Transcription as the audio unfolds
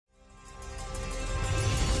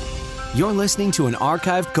You're listening to an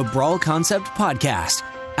archived Cabral Concept podcast.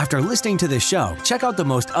 After listening to this show, check out the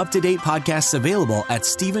most up-to-date podcasts available at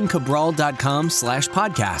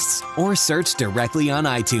stephencabral.com/podcasts or search directly on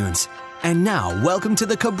iTunes. And now, welcome to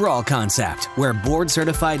the Cabral Concept, where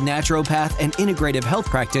board-certified naturopath and integrative health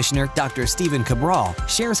practitioner Dr. Stephen Cabral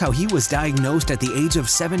shares how he was diagnosed at the age of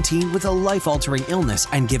 17 with a life-altering illness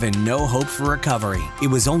and given no hope for recovery.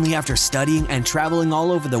 It was only after studying and traveling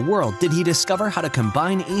all over the world did he discover how to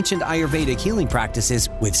combine ancient Ayurvedic healing practices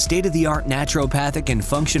with state-of-the-art naturopathic and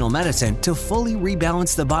functional medicine to fully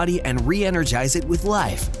rebalance the body and re-energize it with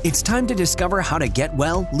life. It's time to discover how to get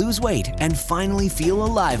well, lose weight, and finally feel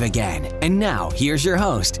alive again. And now, here's your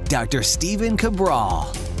host, Dr. Stephen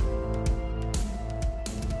Cabral.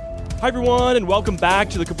 Hi, everyone, and welcome back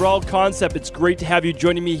to the Cabral Concept. It's great to have you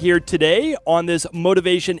joining me here today on this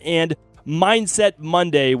Motivation and Mindset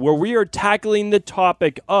Monday, where we are tackling the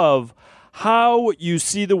topic of how you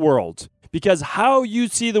see the world, because how you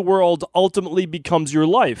see the world ultimately becomes your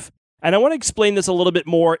life. And I want to explain this a little bit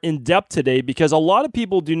more in depth today, because a lot of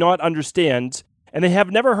people do not understand and they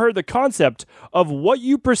have never heard the concept of what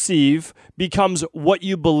you perceive becomes what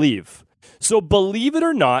you believe. So believe it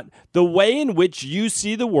or not, the way in which you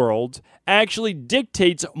see the world actually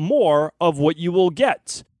dictates more of what you will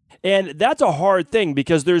get. And that's a hard thing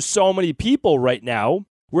because there's so many people right now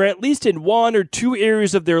where at least in one or two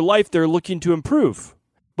areas of their life, they're looking to improve.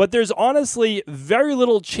 But there's honestly very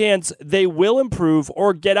little chance they will improve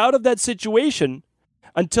or get out of that situation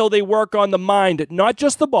until they work on the mind, not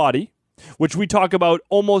just the body, which we talk about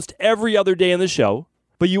almost every other day in the show,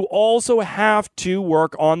 but you also have to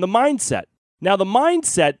work on the mindset. Now, the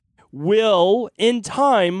mindset will, in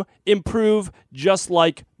time, improve just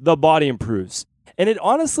like the body improves. And it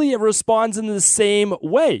responds in the same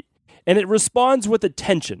way. And it responds with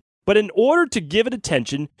attention. But in order to give it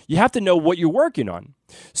attention, you have to know what you're working on.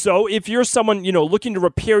 So if you're someone, looking to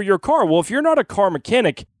repair your car, well, if you're not a car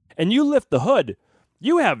mechanic and you lift the hood,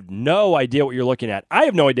 you have no idea what you're looking at. I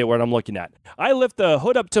have no idea what I'm looking at. I lift the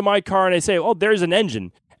hood up to my car and I say, oh, there's an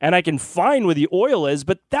engine. And I can find where the oil is,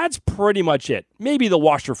 but that's pretty much it. Maybe the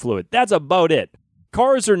washer fluid. That's about it.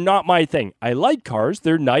 Cars are not my thing. I like cars.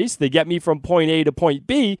 They're nice. They get me from point A to point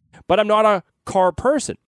B, but I'm not a car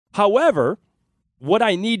person. However, what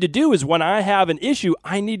I need to do is when I have an issue,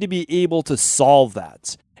 I need to be able to solve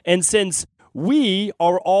that. And since we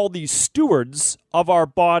are all these stewards of our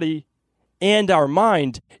body and our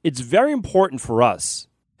mind, it's very important for us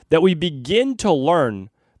that we begin to learn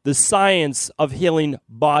the science of healing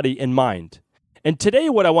body and mind. And today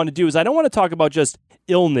what I want to do is I don't want to talk about just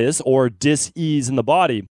illness or dis-ease in the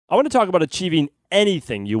body. I want to talk about achieving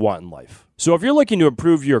anything you want in life. So if you're looking to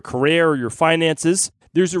improve your career or your finances,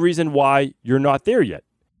 there's a reason why you're not there yet.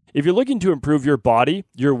 If you're looking to improve your body,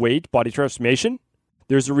 your weight, body transformation,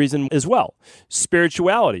 there's a reason as well.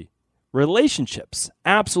 Spirituality, relationships,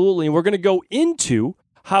 absolutely. And we're going to go into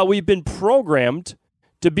how we've been programmed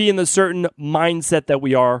to be in the certain mindset that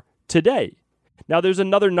we are today. Now, there's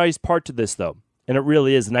another nice part to this, though, and it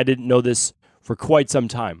really is, and I didn't know this for quite some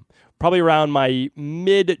time. Probably around my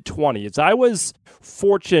mid-20s, I was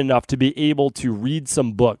fortunate enough to be able to read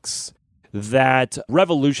some books that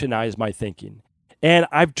revolutionized my thinking. And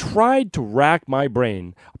I've tried to rack my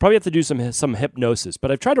brain. I'll probably have to do some hypnosis,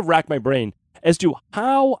 but I've tried to rack my brain as to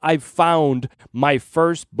how I found my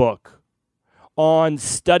first book on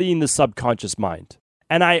studying the subconscious mind.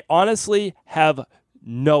 And I honestly have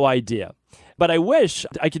no idea. But I wish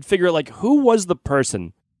I could figure out, who was the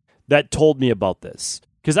person that told me about this?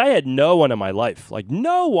 Because I had no one in my life,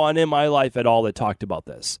 no one in my life at all that talked about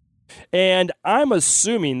this. And I'm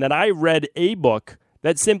assuming that I read a book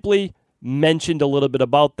that simply mentioned a little bit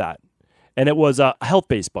about that. And it was a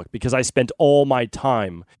health-based book because I spent all my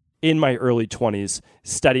time in my early 20s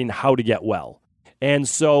studying how to get well. And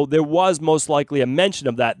so there was most likely a mention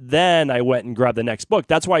of that. Then I went and grabbed the next book.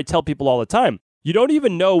 That's why I tell people all the time, you don't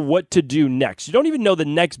even know what to do next. You don't even know the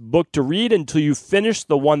next book to read until you finish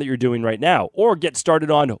the one that you're doing right now or get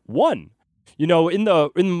started on one.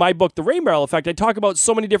 In my book, The Rain Barrel Effect, I talk about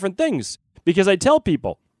so many different things because I tell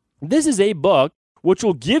people this is a book which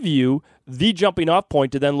will give you the jumping off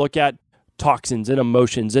point to then look at toxins and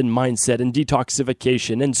emotions and mindset and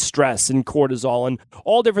detoxification and stress and cortisol and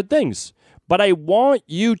all different things. But I want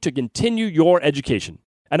you to continue your education.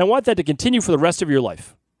 And I want that to continue for the rest of your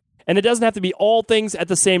life. And it doesn't have to be all things at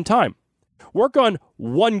the same time. Work on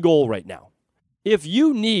one goal right now. If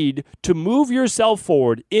you need to move yourself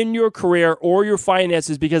forward in your career or your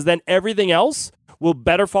finances because then everything else will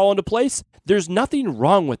better fall into place, there's nothing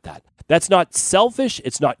wrong with that. That's not selfish.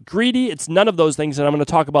 It's not greedy. It's none of those things. And I'm going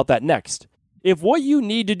to talk about that next. If what you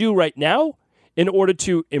need to do right now in order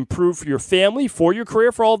to improve for your family, for your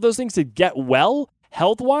career, for all of those things, to get well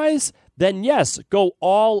health-wise, then yes, go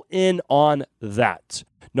all in on that.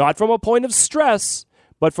 Not from a point of stress,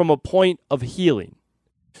 but from a point of healing.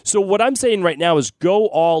 So what I'm saying right now is go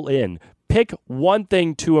all in. Pick one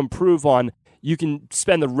thing to improve on. You can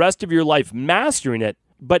spend the rest of your life mastering it,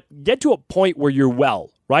 but get to a point where you're well,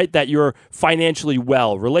 right? That you're financially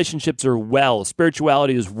well, relationships are well,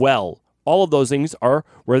 spirituality is well. All of those things are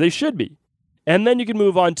where they should be. And then you can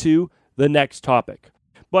move on to the next topic.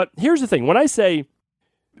 But here's the thing. When I say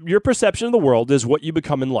your perception of the world is what you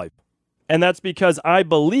become in life, and that's because I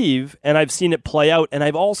believe, and I've seen it play out, and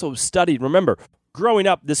I've also studied. Remember, growing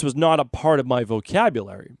up, this was not a part of my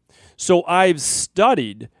vocabulary. So I've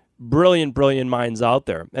studied brilliant minds out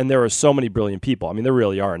there. And there are so many brilliant people. I mean, there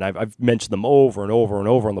really are. And I've mentioned them over and over and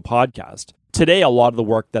over on the podcast. Today, a lot of the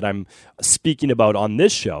work that I'm speaking about on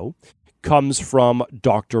this show comes from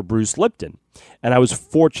Dr. Bruce Lipton. And I was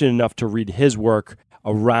fortunate enough to read his work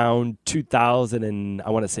around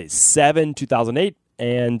 2007, 2008.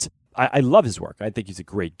 And I love his work. I think he's a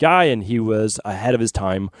great guy, and he was ahead of his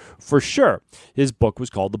time for sure. His book was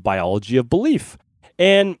called The Biology of Belief.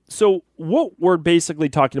 And so what we're basically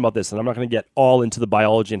talking about this, and I'm not going to get all into the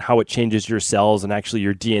biology and how it changes your cells and actually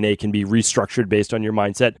your DNA can be restructured based on your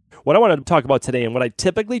mindset. What I want to talk about today, and what I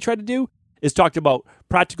typically try to do, is talk about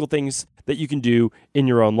practical things that you can do in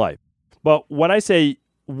your own life. But when I say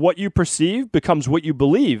what you perceive becomes what you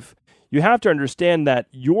believe, you have to understand that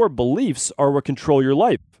your beliefs are what control your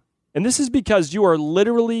life. And this is because you are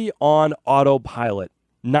literally on autopilot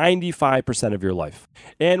 95% of your life.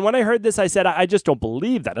 And when I heard this, I said, I just don't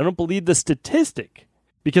believe that. I don't believe the statistic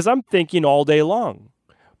because I'm thinking all day long.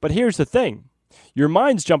 But here's the thing. Your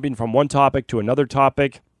mind's jumping from one topic to another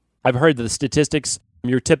topic. I've heard the statistics.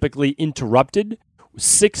 You're typically interrupted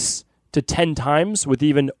 6 to 10 times with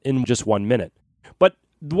even in just 1 minute. But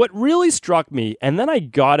what really struck me, and then I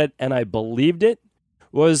got it and I believed it,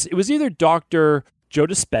 was either Dr. Joe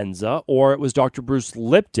Dispenza or it was Dr. Bruce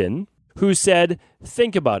Lipton who said,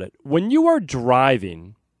 think about it. When you are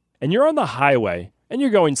driving and you're on the highway and you're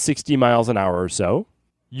going 60 miles an hour or so,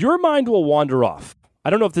 your mind will wander off. I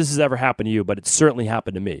don't know if this has ever happened to you, but it certainly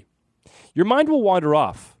happened to me. Your mind will wander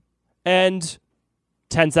off. And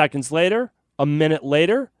 10 seconds later, a minute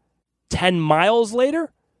later, 10 miles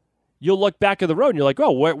later, you'll look back at the road and you're like,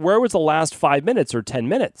 oh, where was the last 5 minutes or 10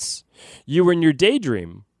 minutes? You were in your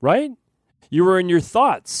daydream, right? You were in your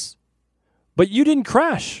thoughts, but you didn't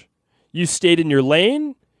crash. You stayed in your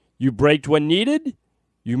lane. You braked when needed.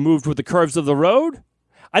 You moved with the curves of the road.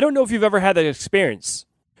 I don't know if you've ever had that experience,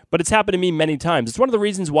 but it's happened to me many times. It's one of the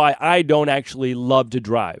reasons why I don't actually love to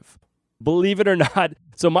drive. Believe it or not.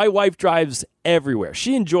 So my wife drives everywhere.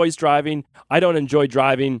 She enjoys driving. I don't enjoy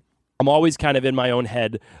driving. I'm always kind of in my own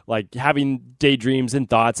head, like having daydreams and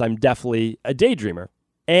thoughts. I'm definitely a daydreamer.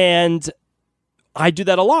 And I do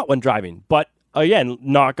that a lot when driving. But again,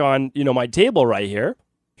 knock on, my table right here.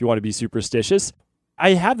 If you want to be superstitious,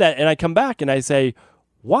 I have that and I come back and I say,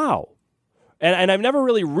 wow. And I've never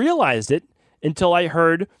really realized it until I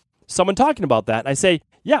heard someone talking about that. And I say,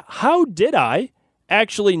 yeah, how did I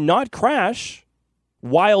actually not crash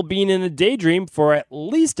while being in a daydream for at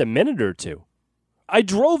least a minute or two? I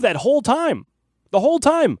drove that the whole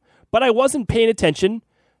time, but I wasn't paying attention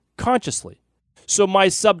consciously. So my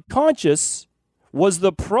subconscious was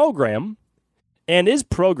the program and is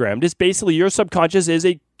programmed. It's basically your subconscious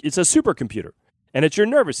it's a supercomputer and it's your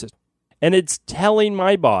nervous system and it's telling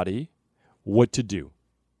my body what to do.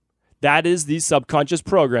 That is the subconscious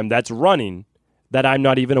program that's running that I'm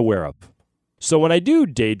not even aware of. So when I do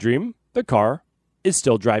daydream, the car is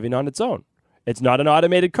still driving on its own. It's not an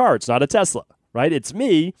automated car. It's not a Tesla, right? It's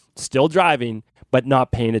me still driving, but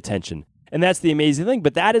not paying attention. And that's the amazing thing.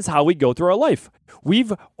 But that is how we go through our life.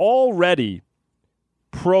 We've already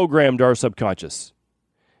programmed our subconscious.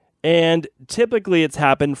 And typically it's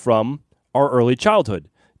happened from our early childhood,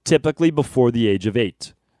 typically before the age of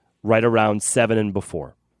 8, right around 7 and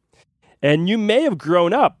before. And you may have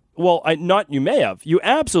grown up. Well, you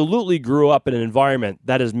absolutely grew up in an environment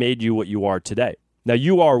that has made you what you are today. Now,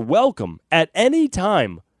 you are welcome at any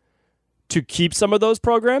time to keep some of those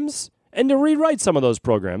programs and to rewrite some of those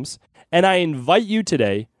programs. And I invite you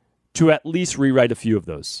today to at least rewrite a few of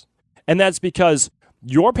those. And that's because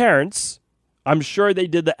your parents, I'm sure they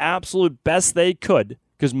did the absolute best they could,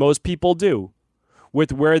 because most people do,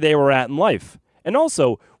 with where they were at in life. And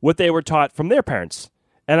also what they were taught from their parents.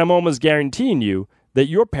 And I'm almost guaranteeing you that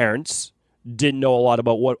your parents didn't know a lot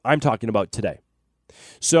about what I'm talking about today.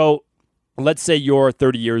 So let's say you're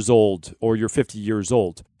 30 years old or you're 50 years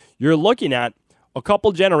old. You're looking at a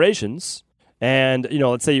couple generations and,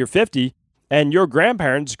 let's say you're 50 And your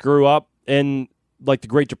grandparents grew up in like the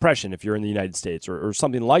Great Depression, if you're in the United States, or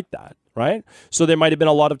something like that, right? So there might have been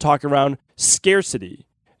a lot of talk around scarcity.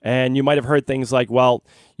 And you might have heard things like, well,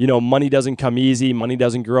 money doesn't come easy, money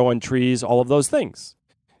doesn't grow on trees, all of those things.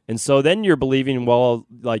 And so then you're believing, well,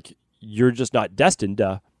 like you're just not destined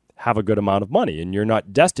to have a good amount of money, and you're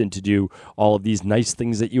not destined to do all of these nice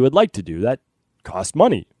things that you would like to do that cost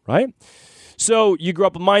money, right? So you grew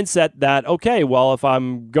up a mindset that, okay, well, if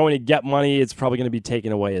I'm going to get money, it's probably going to be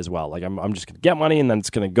taken away as well. Like I'm just going to get money and then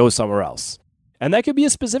it's going to go somewhere else. And that could be a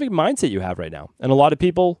specific mindset you have right now. And a lot of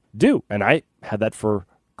people do. And I had that for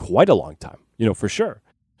quite a long time, for sure.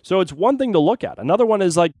 So it's one thing to look at. Another one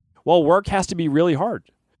is like, well, work has to be really hard.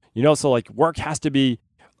 So like work has to be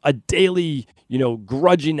a daily,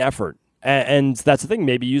 grudging effort. And that's the thing.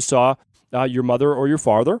 Maybe you saw your mother or your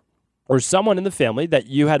father or someone in the family that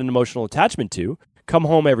you had an emotional attachment to come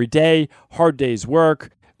home every day, hard day's work,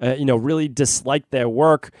 really dislike their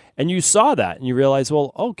work. And you saw that and you realize,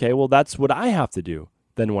 well, okay, well, that's what I have to do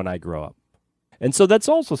then when I grow up. And so that's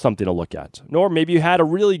also something to look at. Or maybe you had a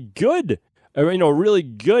really good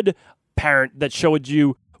parent that showed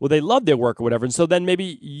you, well, they love their work or whatever. And so then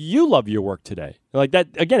maybe you love your work today. Like that,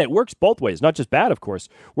 again, it works both ways, not just bad, of course.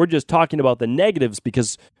 We're just talking about the negatives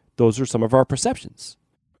because those are some of our perceptions.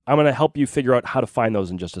 I'm going to help you figure out how to find those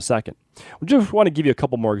in just a second. I just want to give you a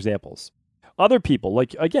couple more examples. Other people,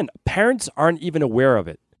 like, again, parents aren't even aware of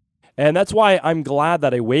it. And that's why I'm glad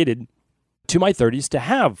that I waited to my 30s to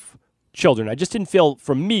have children. I just didn't feel,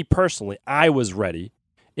 for me personally, I was ready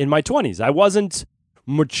in my 20s. I wasn't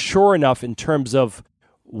mature enough in terms of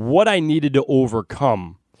what I needed to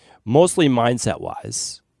overcome, mostly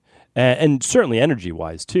mindset-wise, and certainly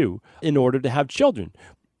energy-wise too, in order to have children.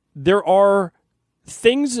 There are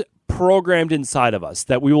things programmed inside of us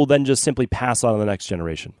that we will then just simply pass on to the next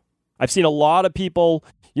generation. I've seen a lot of people,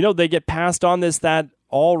 they get passed on this, that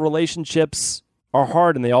all relationships are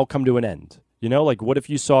hard and they all come to an end. Like what if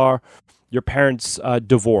you saw your parents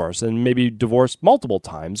divorce and maybe divorced multiple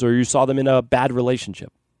times, or you saw them in a bad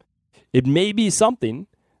relationship? It may be something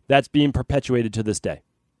that's being perpetuated to this day.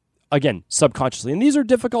 Again, subconsciously. And these are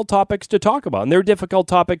difficult topics to talk about. And they're difficult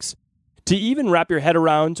topics to even wrap your head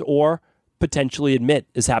around or potentially admit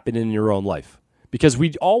is happening in your own life. Because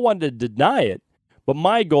we all want to deny it, but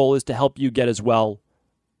my goal is to help you get as well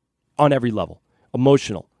on every level.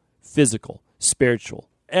 Emotional, physical, spiritual,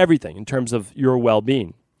 everything in terms of your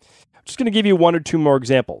well-being. I'm just going to give you one or two more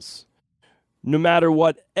examples. No matter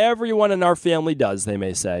what everyone in our family does, they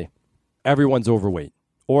may say, everyone's overweight.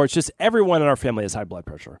 Or it's just everyone in our family has high blood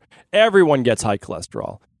pressure. Everyone gets high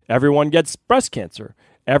cholesterol. Everyone gets breast cancer.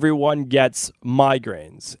 Everyone gets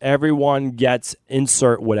migraines. Everyone gets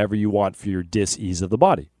insert whatever you want for your dis-ease of the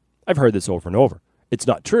body. I've heard this over and over. It's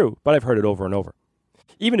not true, but I've heard it over and over.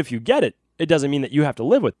 Even if you get it, it doesn't mean that you have to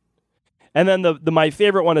live with it. And then my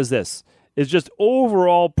favorite one is this, is just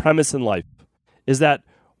overall premise in life, is that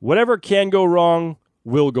whatever can go wrong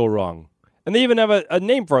will go wrong. And they even have a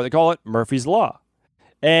name for it. They call it Murphy's Law.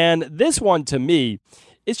 And this one, to me,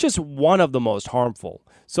 it's just one of the most harmful.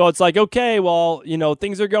 So it's like, okay, well,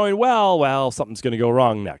 things are going well. Well, something's going to go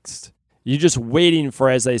wrong next. You're just waiting for,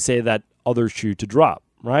 as they say, that other shoe to drop,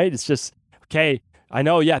 right? It's just, okay, I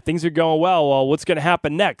know, yeah, things are going well. Well, what's going to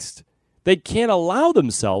happen next? They can't allow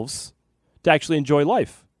themselves to actually enjoy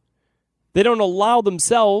life. They don't allow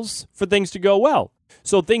themselves for things to go well.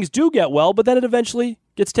 So things do get well, but then it eventually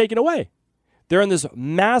gets taken away. They're in this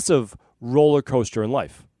massive roller coaster in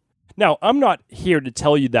life. Now, I'm not here to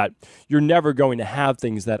tell you that you're never going to have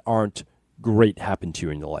things that aren't great happen to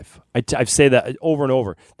you in your life. I say that over and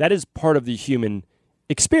over. That is part of the human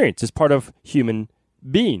experience. It's part of human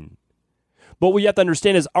being. But what you have to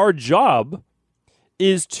understand is our job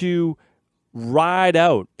is to ride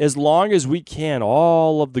out as long as we can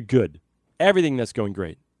all of the good, everything that's going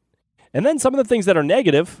great. And then some of the things that are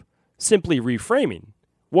negative, simply reframing.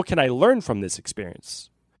 What can I learn from this experience?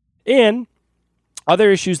 And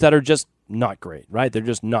other issues that are just not great, right? They're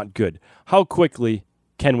just not good. How quickly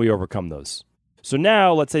can we overcome those? So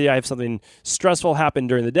now, let's say I have something stressful happen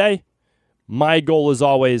during the day. My goal is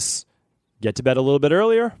always get to bed a little bit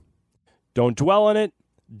earlier. Don't dwell on it.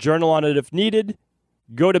 Journal on it if needed.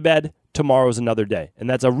 Go to bed. Tomorrow's another day. And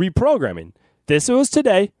that's a reprogramming. This was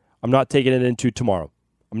today. I'm not taking it into tomorrow.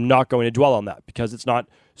 I'm not going to dwell on that because it's not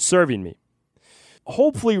serving me.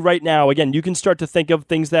 Hopefully right now, again, you can start to think of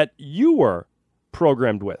things that you were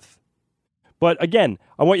programmed with. But again,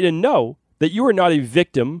 I want you to know that you are not a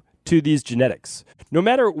victim to these genetics. No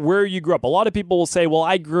matter where you grew up, a lot of people will say, well,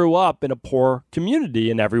 I grew up in a poor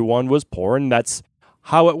community and everyone was poor and that's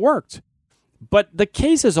how it worked. But the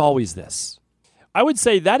case is always this. I would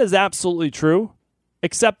say that is absolutely true,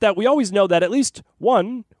 except that we always know that at least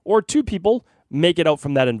one or two people make it out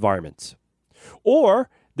from that environment. Or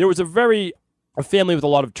there was a family with a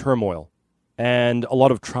lot of turmoil and a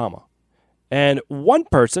lot of trauma. And one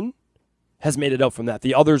person has made it out from that.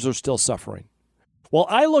 The others are still suffering. Well,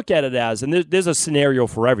 I look at it as, and there's a scenario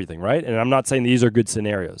for everything, right? And I'm not saying these are good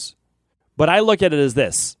scenarios. But I look at it as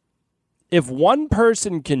this. If one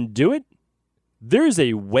person can do it, there's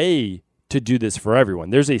a way to do this for everyone.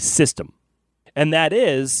 There's a system. And that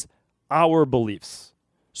is our beliefs.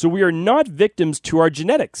 So we are not victims to our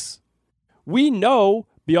genetics. We know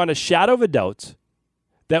beyond a shadow of a doubt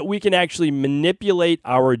that we can actually manipulate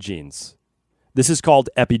our genes. This is called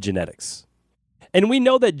epigenetics. And we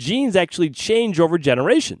know that genes actually change over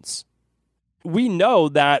generations. We know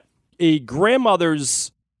that a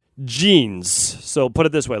grandmother's genes, so put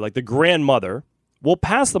it this way, like the grandmother, will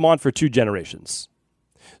pass them on for 2 generations.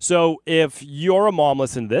 So if you're a mom,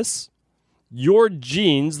 listen to this, your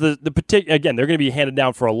genes, again, they're going to be handed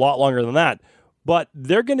down for a lot longer than that, but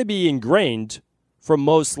they're going to be ingrained from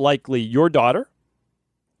most likely your daughter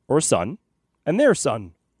or son and their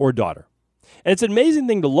son or daughter. And it's an amazing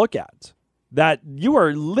thing to look at, that you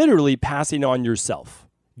are literally passing on yourself,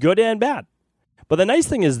 good and bad. But the nice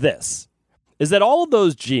thing is this, is that all of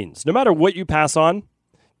those genes, no matter what you pass on,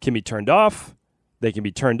 can be turned off, they can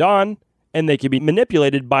be turned on, and they can be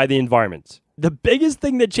manipulated by the environment. The biggest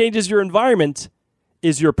thing that changes your environment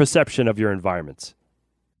is your perception of your environment.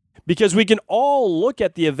 Because we can all look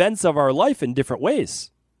at the events of our life in different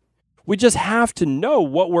ways. We just have to know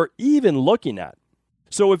what we're even looking at.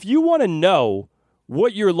 So if you want to know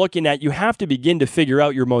what you're looking at, you have to begin to figure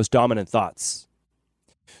out your most dominant thoughts.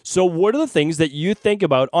 So what are the things that you think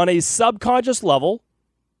about on a subconscious level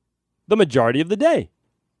the majority of the day?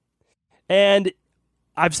 And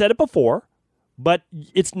I've said it before, but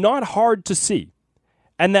it's not hard to see.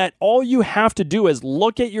 And that all you have to do is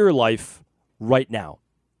look at your life right now.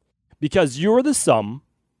 Because you're the sum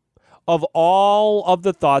of all of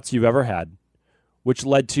the thoughts you've ever had, which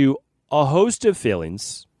led to a host of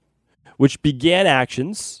feelings, which began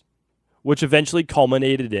actions, which eventually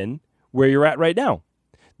culminated in where you're at right now.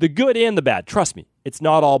 The good and the bad. Trust me, it's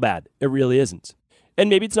not all bad. It really isn't. And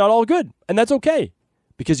maybe it's not all good. And that's okay,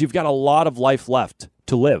 because you've got a lot of life left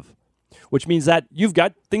to live, which means that you've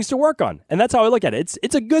got things to work on. And that's how I look at it.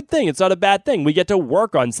 It's a good thing. It's not a bad thing. We get to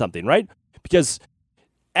work on something, right? Because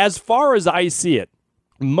as far as I see it,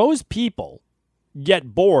 most people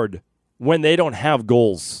get bored when they don't have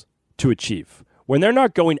goals to achieve, when they're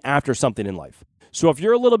not going after something in life. So if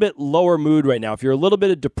you're a little bit lower mood right now, if you're a little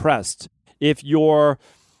bit depressed, if you're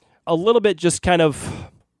a little bit just kind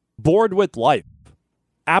of bored with life,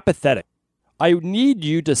 apathetic, I need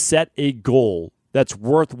you to set a goal that's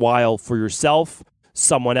worthwhile for yourself,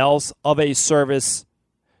 someone else, of a service.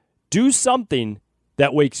 Do something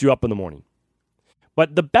that wakes you up in the morning.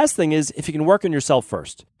 But the best thing is if you can work on yourself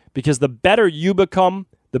first, because the better you become,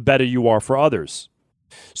 the better you are for others.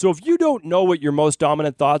 So if you don't know what your most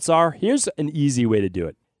dominant thoughts are, here's an easy way to do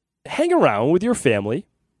it. Hang around with your family,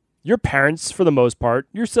 your parents for the most part,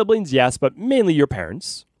 your siblings, yes, but mainly your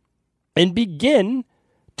parents, and begin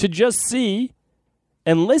to just see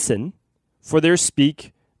and listen for their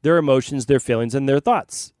speak, their emotions, their feelings, and their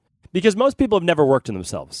thoughts. Because most people have never worked on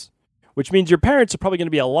themselves, which means your parents are probably going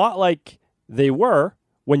to be a lot like they were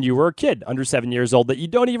when you were a kid, under 7 years old, that you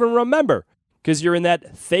don't even remember because you're in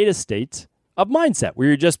that theta state of mindset where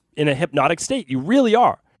you're just in a hypnotic state. You really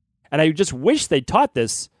are. And I just wish they taught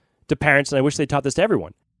this to parents, and I wish they taught this to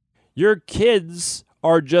everyone. Your kids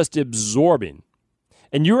are just absorbing.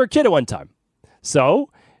 And you were a kid at one time. So,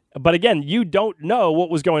 but again, you don't know what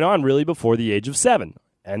was going on really before the age of 7.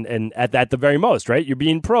 And at the very most, right? You're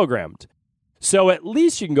being programmed. So at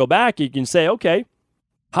least you can go back, you can say, okay,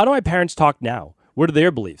 how do my parents talk now? What are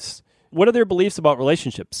their beliefs? What are their beliefs about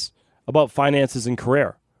relationships, about finances and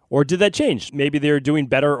career? Or did that change? Maybe they're doing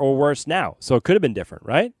better or worse now. So it could have been different,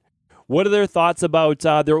 right? What are their thoughts about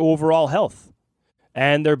their overall health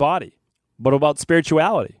and their body? But about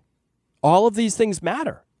spirituality? All of these things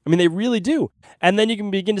matter. I mean, they really do. And then you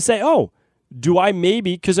can begin to say, oh, do I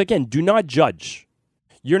maybe, because again, do not judge.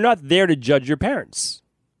 You're not there to judge your parents,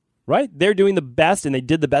 right? They're doing the best and they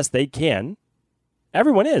did the best they can.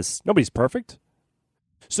 Everyone is. Nobody's perfect.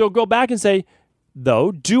 So go back and say,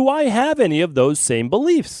 though, do I have any of those same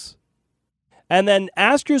beliefs? And then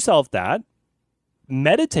ask yourself that,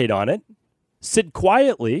 meditate on it, sit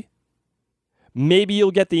quietly, maybe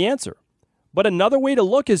you'll get the answer. But another way to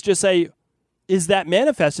look is just say, is that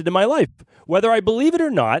manifested in my life? Whether I believe it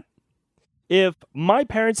or not, if my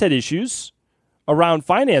parents had issues around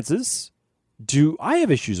finances, do I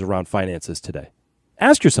have issues around finances today?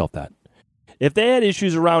 Ask yourself that. If they had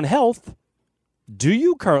issues around health, do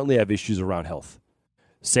you currently have issues around health?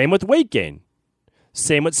 Same with weight gain.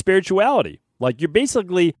 Same with spirituality. Like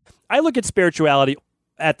I look at spirituality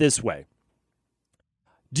at this way.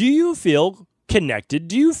 Do you feel connected?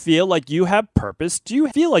 Do you feel like you have purpose? Do you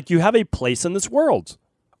feel like you have a place in this world?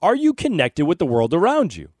 Are you connected with the world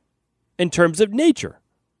around you in terms of nature?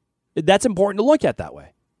 That's important to look at that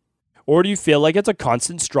way. Or do you feel like it's a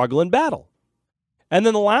constant struggle and battle? And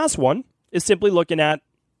then the last one is simply looking at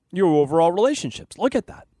your overall relationships. Look at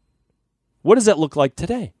that. What does that look like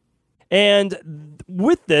today? And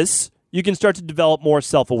with this, you can start to develop more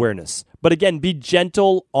self-awareness. But again, be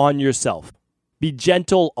gentle on yourself. Be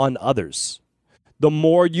gentle on others. The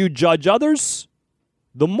more you judge others,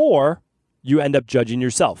 the more you end up judging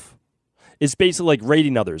yourself. It's basically like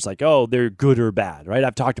rating others, like, oh, they're good or bad, right?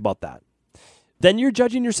 I've talked about that. Then you're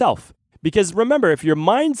judging yourself. Because remember, if your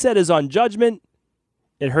mindset is on judgment,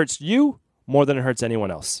 it hurts you more than it hurts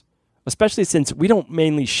anyone else. Especially since we don't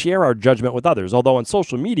mainly share our judgment with others. Although on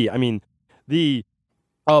social media, the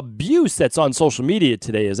abuse that's on social media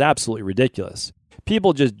today is absolutely ridiculous.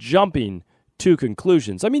 People just jumping to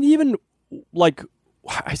conclusions. Even like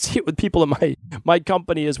I see it with people in my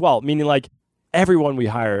company as well, meaning like everyone we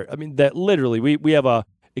hire, that literally we have a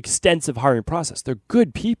extensive hiring process. They're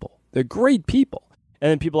good people. They're great people. And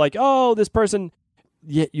then people are like, oh, this person,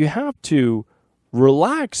 you have to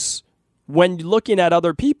relax when looking at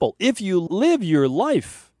other people. If you live your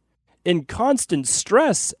life in constant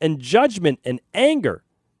stress and judgment and anger,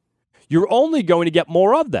 you're only going to get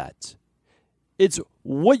more of that. It's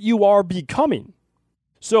what you are becoming.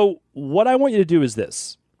 So what I want you to do is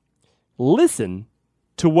this. Listen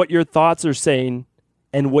to what your thoughts are saying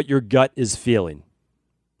and what your gut is feeling.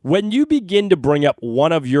 When you begin to bring up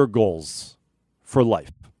one of your goals for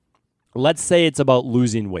life, let's say it's about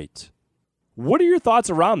losing weight. What are your thoughts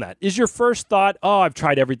around that? Is your first thought, oh, I've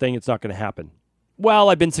tried everything, it's not going to happen? Well,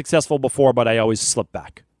 I've been successful before, but I always slip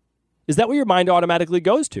back. Is that what your mind automatically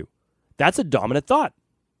goes to? That's a dominant thought.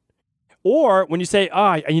 Or when you say,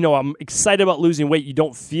 I'm excited about losing weight, you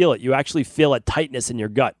don't feel it. You actually feel a tightness in your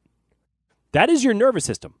gut. That is your nervous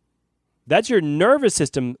system. That's your nervous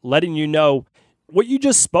system letting you know what you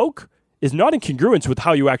just spoke is not in congruence with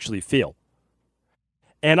how you actually feel.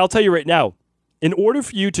 And I'll tell you right now, in order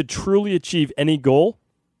for you to truly achieve any goal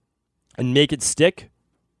and make it stick,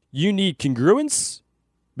 you need congruence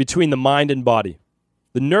between the mind and body.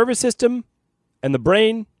 The nervous system and the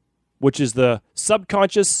brain, which is the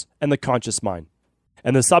subconscious and the conscious mind.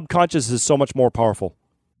 And the subconscious is so much more powerful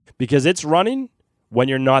because it's running when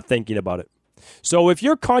you're not thinking about it. So if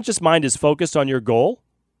your conscious mind is focused on your goal,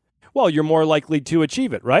 well, you're more likely to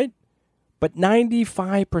achieve it, right? But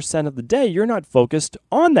 95% of the day, you're not focused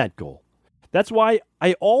on that goal. That's why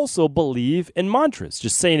I also believe in mantras,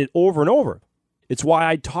 just saying it over and over. It's why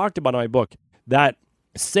I talked about in my book that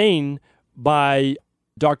saying by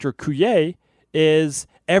Dr. Coulier is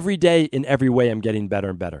every day in every way I'm getting better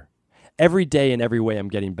and better. Every day in every way I'm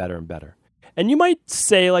getting better and better. And you might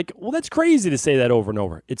say like, well, that's crazy to say that over and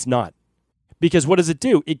over. It's not. Because what does it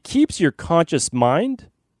do? It keeps your conscious mind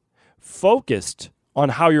focused on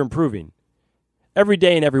how you're improving. Every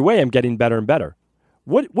day in every way I'm getting better and better.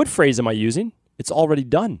 What phrase am I using? It's already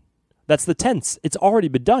done. That's the tense. It's already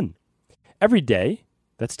been done. Every day,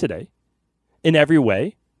 that's today. In every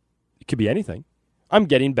way, it could be anything. I'm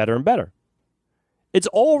getting better and better. It's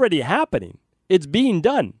already happening. It's being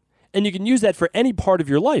done. And you can use that for any part of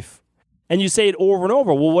your life. And you say it over and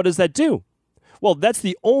over. Well, what does that do? Well, that's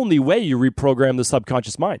the only way you reprogram the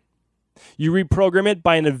subconscious mind. You reprogram it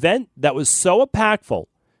by an event that was so impactful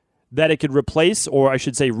that it could replace, or I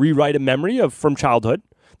should say rewrite a memory from childhood.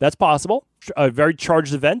 That's possible. A very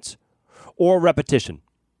charged event, or repetition.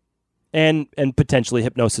 And potentially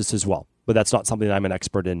hypnosis as well. But that's not something I'm an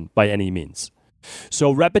expert in by any means.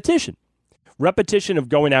 So repetition of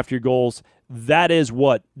going after your goals, that is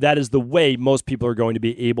the way most people are going to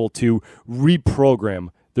be able to reprogram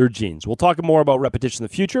their genes. We'll talk more about repetition in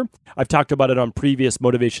the future. I've talked about it on previous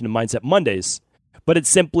Motivation and Mindset Mondays, but it's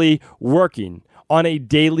simply working on a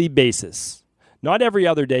daily basis, not every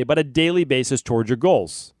other day, but a daily basis towards your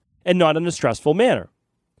goals, and not in a stressful manner.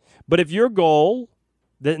 But if your goal,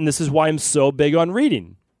 and this is why I'm so big on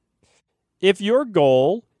reading, if your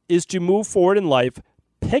goal is to move forward in life,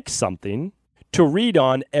 pick something to read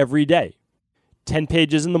on every day. 10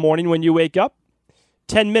 pages in the morning when you wake up,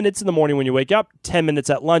 10 minutes in the morning when you wake up, 10 minutes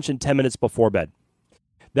at lunch, and 10 minutes before bed.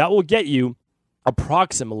 That will get you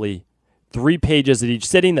approximately 3 pages at each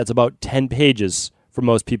sitting. That's about 10 pages for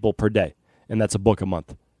most people per day, and that's a book a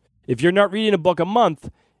month. If you're not reading a book a month,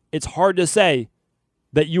 it's hard to say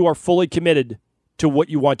that you are fully committed to what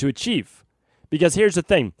you want to achieve. Because here's the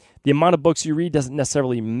thing, the amount of books you read doesn't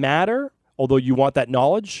necessarily matter, although you want that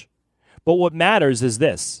knowledge. But what matters is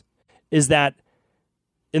this, is that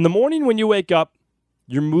in the morning when you wake up,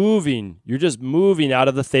 you're just moving out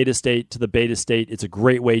of the theta state to the beta state. It's a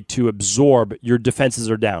great way to absorb. Your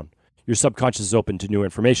defenses are down. Your subconscious is open to new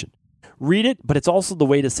information. Read it, but it's also the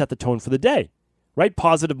way to set the tone for the day, right?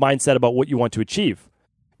 Positive mindset about what you want to achieve.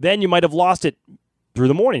 Then you might have lost it through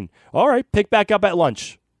the morning. All right, pick back up at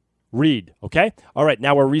lunch. Read, okay? All right,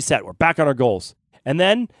 now we're reset. We're back on our goals. And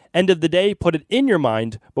then, end of the day, put it in your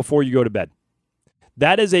mind before you go to bed.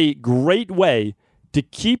 That is a great way to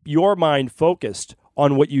keep your mind focused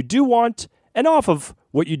on what you do want and off of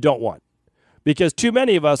what you don't want. Because too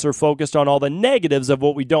many of us are focused on all the negatives of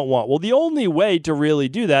what we don't want. Well, the only way to really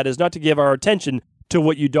do that is not to give our attention to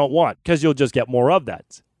what you don't want, because you'll just get more of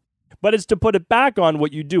that. But it's to put it back on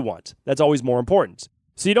what you do want. That's always more important.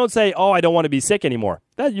 So you don't say, oh, I don't want to be sick anymore.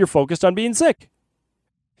 That you're focused on being sick.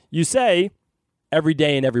 You say, every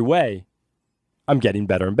day in every way, I'm getting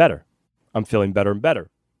better and better. I'm feeling better and better.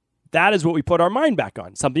 That is what we put our mind back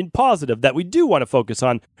on, something positive that we do want to focus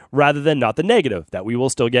on rather than not the negative that we will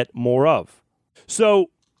still get more of. So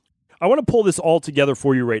I want to pull this all together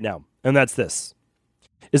for you right now, and that's this,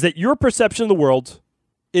 is that your perception of the world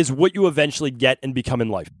is what you eventually get and become in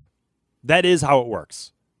life. That is how it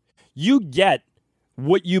works. You get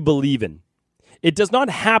what you believe in. It does not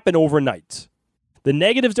happen overnight. The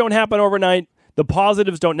negatives don't happen overnight. The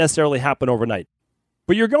positives don't necessarily happen overnight.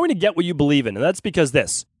 But you're going to get what you believe in, and that's because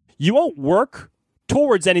this. You won't work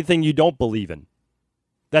towards anything you don't believe in.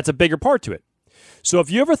 That's a bigger part to it. So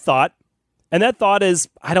if you ever thought, and that thought is,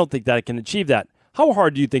 I don't think that I can achieve that, how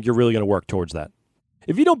hard do you think you're really going to work towards that?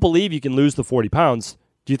 If you don't believe you can lose the 40 pounds,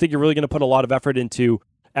 do you think you're really going to put a lot of effort into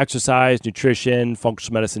exercise, nutrition,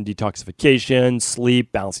 functional medicine, detoxification,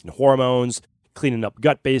 sleep, balancing hormones, cleaning up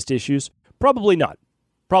gut-based issues? Probably not.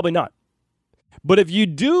 Probably not. But if you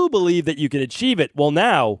do believe that you can achieve it, well,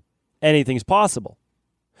 now anything's possible.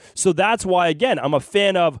 So that's why, again, I'm a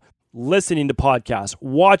fan of listening to podcasts,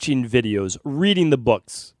 watching videos, reading the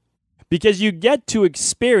books, because you get to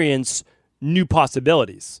experience new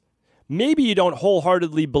possibilities. Maybe you don't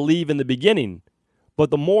wholeheartedly believe in the beginning, but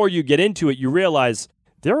the more you get into it, you realize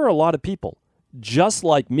there are a lot of people just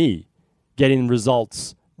like me getting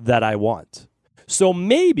results that I want. So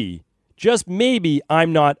maybe, just maybe,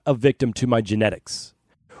 I'm not a victim to my genetics.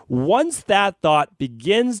 Once that thought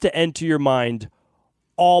begins to enter your mind,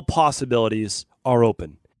 all possibilities are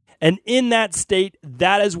open. And in that state,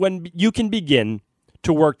 that is when you can begin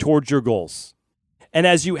to work towards your goals. And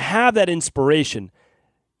as you have that inspiration,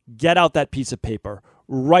 get out that piece of paper,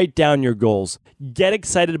 write down your goals, get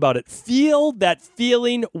excited about it, feel that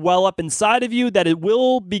feeling well up inside of you that it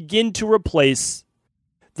will begin to replace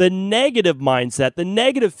the negative mindset, the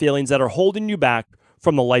negative feelings that are holding you back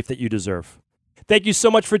from the life that you deserve. Thank you so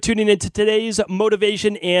much for tuning in to today's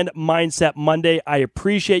Motivation and Mindset Monday. I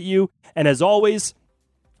appreciate you. And as always,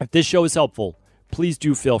 if this show is helpful, please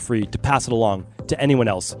do feel free to pass it along to anyone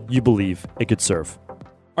else you believe it could serve.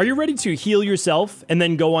 Are you ready to heal yourself and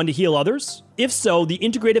then go on to heal others? If so, the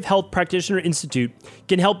Integrative Health Practitioner Institute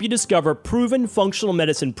can help you discover proven functional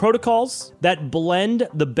medicine protocols that blend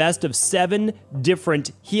the best of 7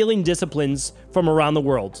 different healing disciplines from around the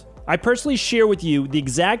world. I personally share with you the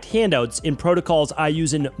exact handouts and protocols I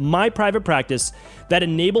use in my private practice that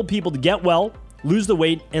enable people to get well, lose the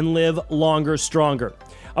weight, and live longer, stronger.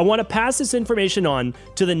 I want to pass this information on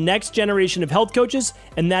to the next generation of health coaches,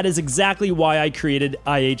 and that is exactly why I created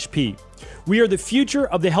IHP. We are the future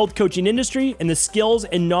of the health coaching industry, and the skills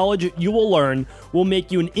and knowledge you will learn will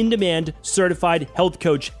make you an in-demand certified health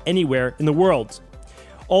coach anywhere in the world.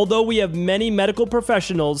 Although we have many medical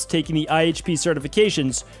professionals taking the IHP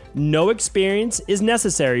certifications, no experience is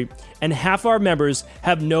necessary, and half our members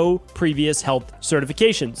have no previous health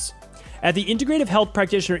certifications. At the Integrative Health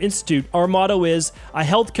Practitioner Institute, our motto is a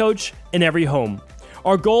health coach in every home.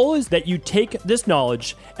 Our goal is that you take this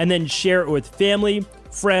knowledge and then share it with family,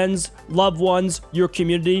 friends, loved ones, your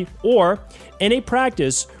community, or in a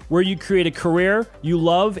practice where you create a career you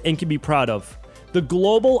love and can be proud of. The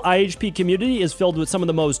global IHP community is filled with some of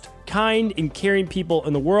the most kind and caring people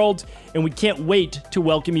in the world, and we can't wait to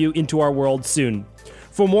welcome you into our world soon.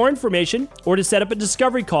 For more information or to set up a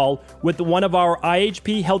discovery call with one of our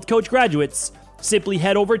IHP Health Coach graduates, simply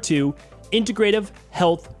head over to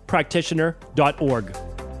integrativehealthpractitioner.org.